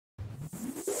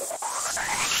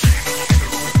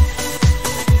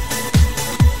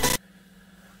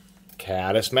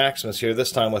Catus, Maximus here,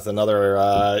 this time with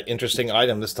another interesting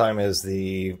item. This time is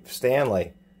the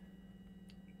Stanley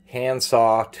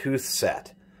handsaw tooth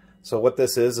set. So what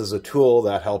this is a tool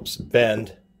that helps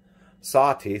bend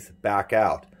saw teeth back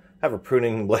out. I have a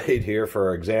pruning blade here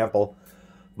for example,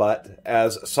 but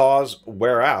as saws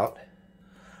wear out,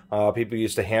 people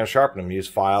used to hand sharpen them, use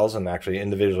files and actually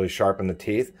individually sharpen the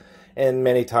teeth, and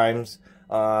many times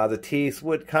the teeth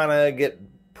would kind of get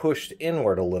pushed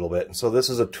inward a little bit. And so this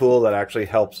is a tool that actually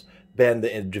helps bend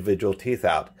the individual teeth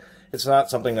out. It's not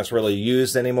something that's really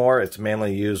used anymore. It's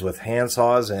mainly used with hand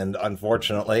saws, and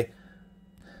unfortunately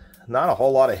not a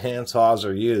whole lot of hand saws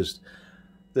are used.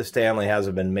 This Stanley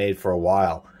hasn't been made for a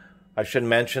while. I should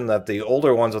mention that the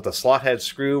older ones with the slot head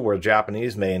screw were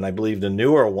Japanese made, and I believe the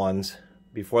newer ones,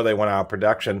 before they went out of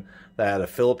production, that had a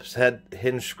Phillips head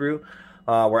hinge screw,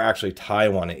 were actually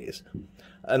Taiwanese.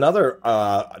 Another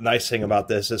nice thing about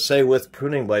this is, say with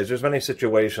pruning blades, there's many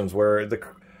situations where the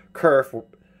kerf,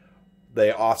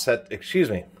 they offset, excuse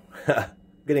me,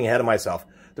 getting ahead of myself.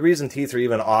 The reason teeth are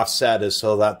even offset is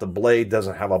so that the blade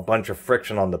doesn't have a bunch of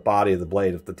friction on the body of the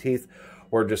blade. If the teeth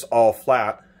were just all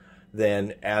flat,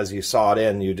 then as you saw it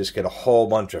in, you just get a whole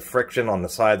bunch of friction on the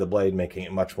side of the blade, making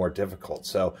it much more difficult.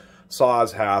 So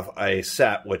saws have a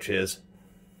set, which is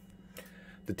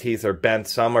the teeth are bent,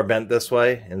 some are bent this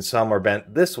way and some are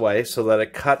bent this way, so that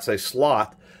it cuts a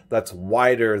slot that's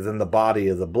wider than the body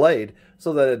of the blade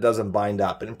so that it doesn't bind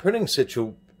up. And in pruning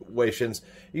situations,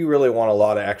 you really want a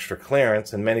lot of extra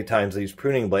clearance, and many times these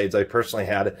pruning blades, I personally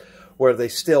had it where they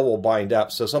still will bind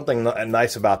up. So something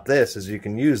nice about this is you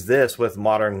can use this with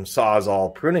modern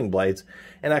Sawzall pruning blades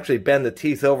and actually bend the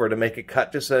teeth over to make it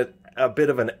cut just a bit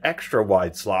of an extra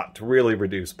wide slot to really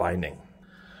reduce binding.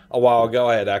 A while ago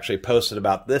I had actually posted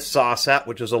about this saw set,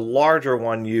 which is a larger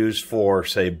one used for,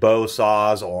 say, bow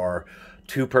saws or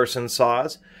two-person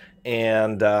saws,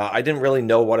 and I didn't really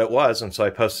know what it was, and so I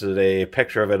posted a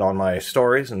picture of it on my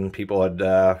stories, and people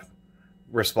had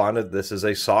responded, this is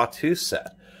a sawtooth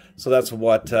set. So that's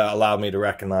what allowed me to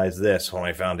recognize this when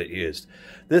I found it used.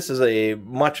 This is a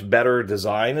much better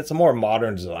design. It's a more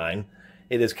modern design.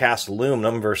 It is cast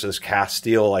aluminum versus cast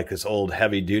steel like this old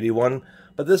heavy-duty one.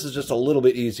 But this is just a little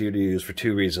bit easier to use for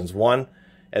two reasons. One,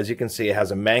 as you can see, it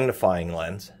has a magnifying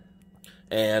lens.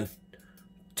 And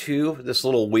two, this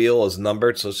little wheel is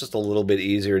numbered, so it's just a little bit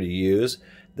easier to use.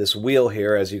 This wheel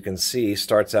here, as you can see,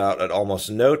 starts out at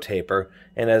almost no taper,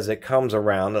 and as it comes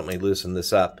around, let me loosen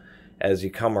this up, as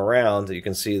you come around, you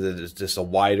can see that it's just a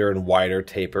wider and wider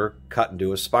taper cut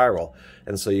into a spiral.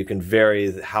 And so you can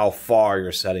vary how far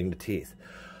you're setting the teeth.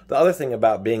 The other thing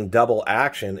about being double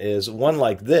action is one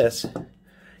like this,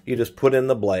 you just put in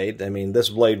the blade. I mean, this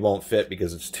blade won't fit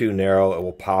because it's too narrow. It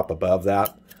will pop above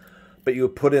that. But you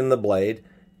put in the blade,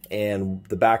 and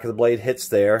the back of the blade hits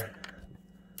there.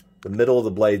 The middle of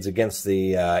the blade's against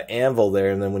the anvil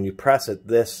there, and then when you press it,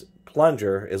 this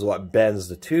plunger is what bends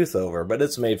the tooth over, but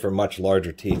it's made for much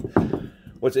larger teeth.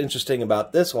 What's interesting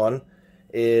about this one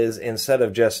is instead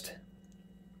of just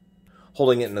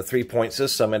holding it in a three-point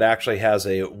system, it actually has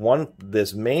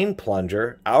this main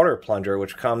plunger, outer plunger,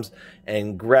 which comes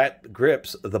and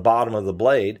grips the bottom of the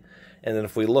blade. And then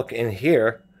if we look in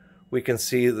here, we can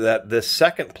see that this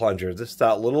second plunger,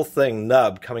 that little thing,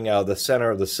 nub, coming out of the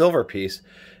center of the silver piece,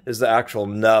 is the actual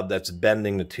nub that's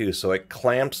bending the tooth. So it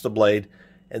clamps the blade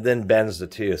and then bends the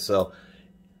tooth. So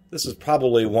this is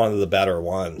probably one of the better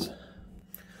ones.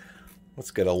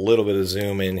 Let's get a little bit of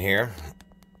zoom in here.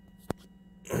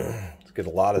 Let's get a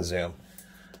lot of zoom.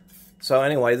 So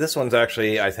anyway, this one's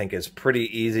actually, I think, is pretty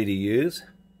easy to use.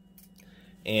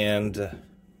 And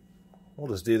we'll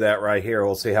just do that right here.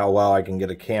 We'll see how well I can get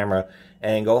a camera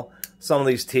angle. Some of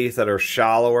these teeth that are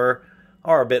shallower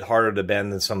are a bit harder to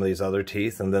bend than some of these other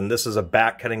teeth. And then this is a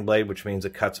back cutting blade, which means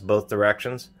it cuts both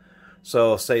directions.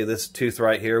 So say this tooth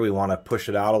right here, we want to push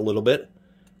it out a little bit.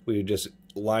 We just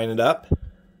line it up.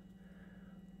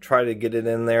 Try to get it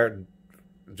in there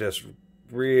just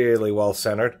really well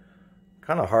centered.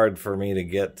 Kind of hard for me to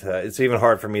get, it's even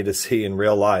hard for me to see in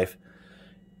real life.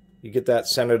 You get that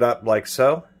centered up like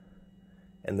so,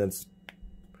 and then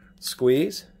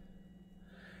squeeze.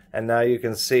 And now you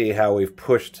can see how we've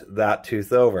pushed that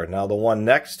tooth over. Now the one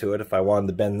next to it, if I wanted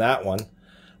to bend that one,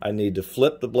 I need to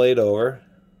flip the blade over,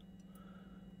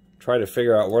 try to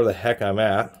figure out where the heck I'm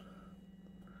at,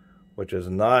 which is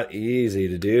not easy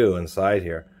to do inside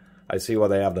here. I see why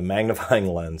they have the magnifying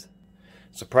lens.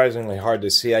 Surprisingly hard to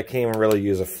see. I can't even really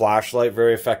use a flashlight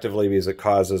very effectively because it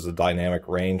causes the dynamic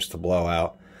range to blow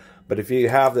out. But if you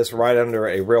have this right under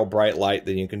a real bright light,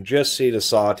 then you can just see the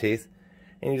saw teeth,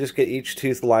 and you just get each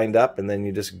tooth lined up, and then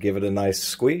you just give it a nice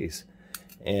squeeze.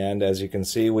 And as you can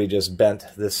see, we just bent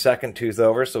this second tooth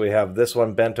over, so we have this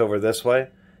one bent over this way,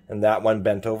 and that one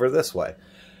bent over this way.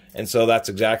 And so that's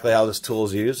exactly how this tool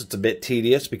is used. It's a bit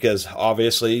tedious because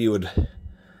obviously you would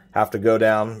have to go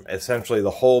down essentially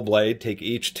the whole blade, take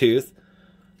each tooth,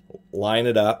 line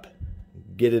it up,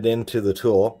 get it into the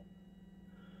tool,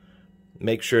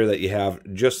 make sure that you have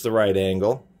just the right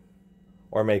angle,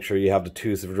 or make sure you have the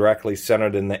tooth directly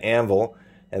centered in the anvil,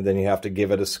 and then you have to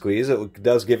give it a squeeze. It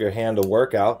does give your hand a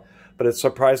workout, but it's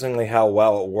surprisingly how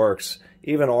well it works.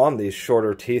 Even on these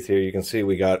shorter teeth here, you can see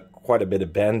we got quite a bit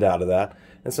of bend out of that.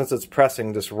 And since it's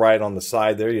pressing just right on the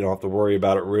side there, you don't have to worry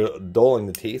about it dulling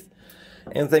the teeth.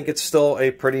 And think it's still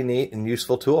a pretty neat and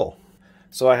useful tool.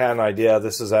 So I had an idea.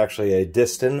 This is actually a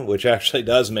Distin, which actually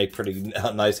does make pretty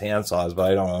nice hand saws,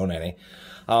 but I don't own any.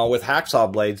 With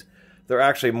hacksaw blades, they're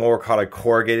actually more kind of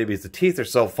corrugated because the teeth are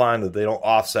so fine that they don't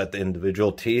offset the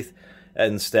individual teeth.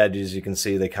 Instead, as you can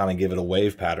see, they kind of give it a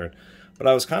wave pattern. But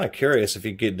I was kind of curious if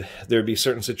you could, there'd be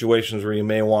certain situations where you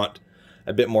may want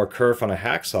a bit more kerf on a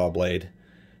hacksaw blade.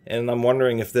 And I'm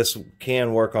wondering if this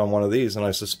can work on one of these, and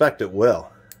I suspect it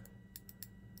will.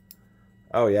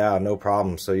 Oh yeah, no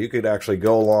problem. So you could actually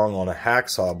go along on a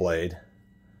hacksaw blade,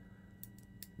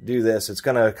 do this. It's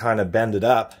going to kind of bend it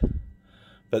up,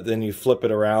 but then you flip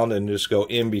it around and just go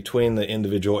in between the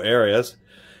individual areas.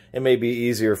 It may be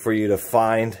easier for you to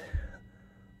find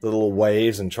the little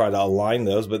waves and try to align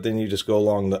those, but then you just go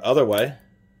along the other way.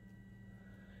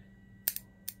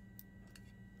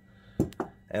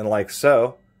 And like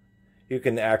so, you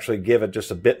can actually give it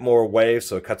just a bit more wave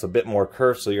so it cuts a bit more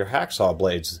kerf so your hacksaw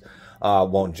blades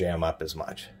won't jam up as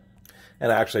much.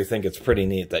 And I actually think it's pretty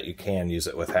neat that you can use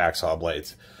it with hacksaw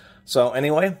blades. So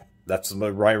anyway, that's my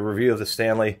review of the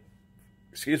Stanley,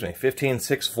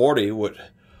 15640,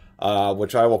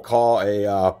 which I will call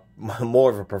a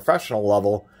more of a professional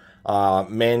level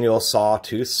manual saw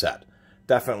tooth set.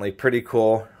 Definitely pretty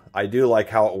cool. I do like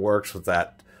how it works with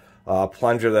that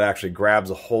plunger that actually grabs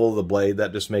a hold of the blade.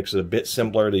 That just makes it a bit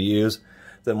simpler to use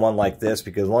than one like this,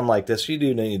 because one like this you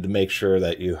do need to make sure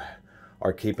that you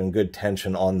are keeping good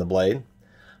tension on the blade.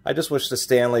 I just wish the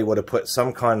Stanley would have put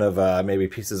some kind of maybe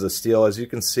pieces of steel. As you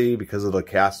can see, because of the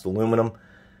cast aluminum,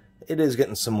 it is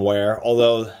getting some wear,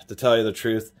 although to tell you the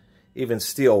truth, even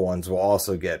steel ones will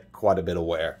also get quite a bit of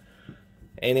wear.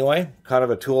 Anyway, kind of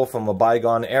a tool from a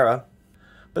bygone era,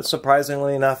 but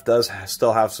surprisingly enough does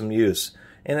still have some use.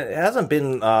 And it hasn't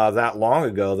been that long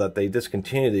ago that they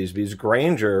discontinued these, because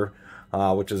Granger,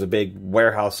 which is a big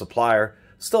warehouse supplier,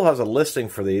 still has a listing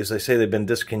for these. They say they've been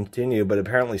discontinued, but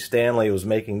apparently Stanley was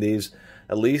making these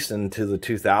at least into the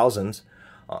 2000s.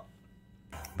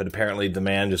 But apparently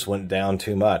demand just went down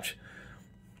too much.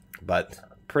 But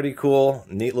pretty cool,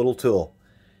 neat little tool.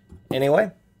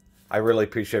 Anyway, I really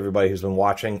appreciate everybody who's been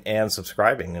watching and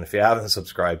subscribing. And if you haven't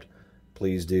subscribed,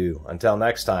 please do. Until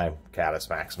next time, Catus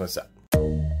Maximus out.